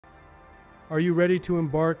Are you ready to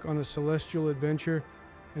embark on a celestial adventure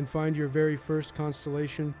and find your very first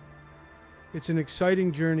constellation? It's an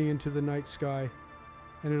exciting journey into the night sky,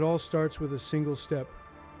 and it all starts with a single step.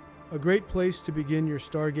 A great place to begin your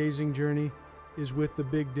stargazing journey is with the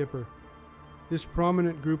Big Dipper. This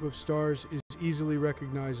prominent group of stars is easily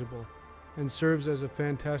recognizable and serves as a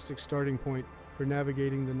fantastic starting point for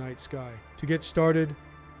navigating the night sky. To get started,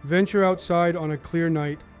 venture outside on a clear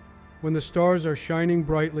night when the stars are shining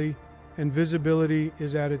brightly and visibility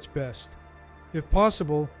is at its best. If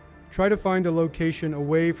possible, try to find a location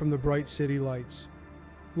away from the bright city lights.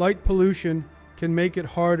 Light pollution can make it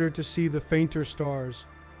harder to see the fainter stars,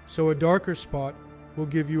 so a darker spot will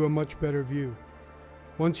give you a much better view.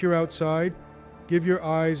 Once you're outside, give your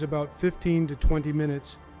eyes about 15 to 20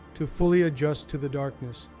 minutes to fully adjust to the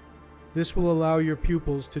darkness. This will allow your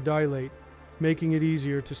pupils to dilate, making it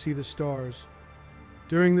easier to see the stars.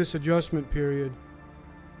 During this adjustment period,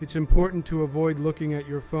 it's important to avoid looking at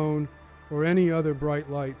your phone or any other bright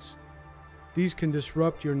lights. These can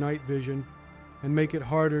disrupt your night vision and make it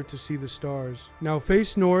harder to see the stars. Now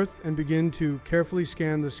face north and begin to carefully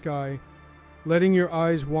scan the sky, letting your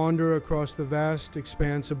eyes wander across the vast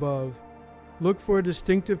expanse above. Look for a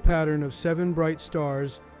distinctive pattern of 7 bright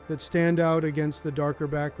stars that stand out against the darker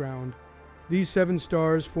background. These 7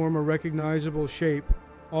 stars form a recognizable shape,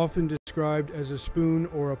 often described as a spoon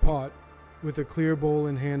or a pot, with a clear bowl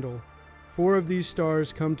and handle. 4 of these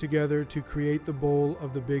stars come together to create the bowl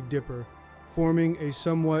of the Big Dipper, forming a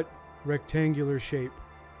somewhat rectangular shape,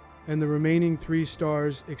 and the remaining 3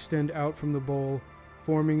 stars extend out from the bowl,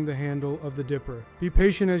 forming the handle of the dipper. Be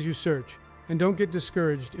patient as you search, and don't get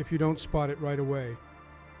discouraged if you don't spot it right away.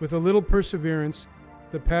 With a little perseverance,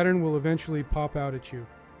 the pattern will eventually pop out at you,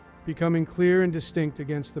 becoming clear and distinct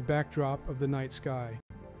against the backdrop of the night sky.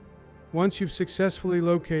 Once you've successfully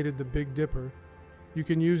located the Big Dipper, you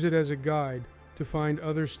can use it as a guide to find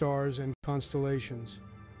other stars and constellations.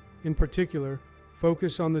 In particular,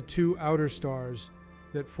 focus on the 2 outer stars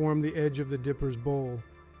that form the edge of the Dipper's bowl.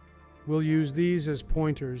 We'll use these as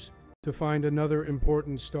pointers to find another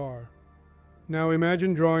important star. Now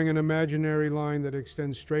imagine drawing an imaginary line that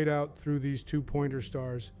extends straight out through these 2 pointer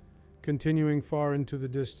stars, continuing far into the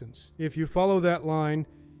distance. If you follow that line,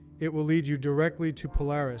 it will lead you directly to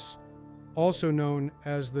Polaris, also known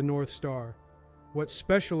as the North Star. What's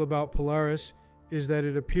special about Polaris is that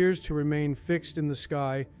it appears to remain fixed in the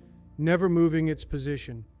sky, never moving its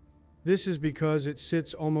position. This is because it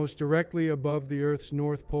sits almost directly above the Earth's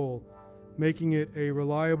North Pole, making it a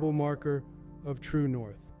reliable marker of true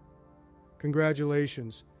north.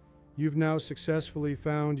 Congratulations, you've now successfully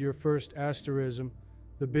found your first asterism,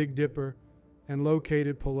 the Big Dipper, and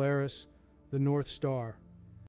located Polaris, the North Star.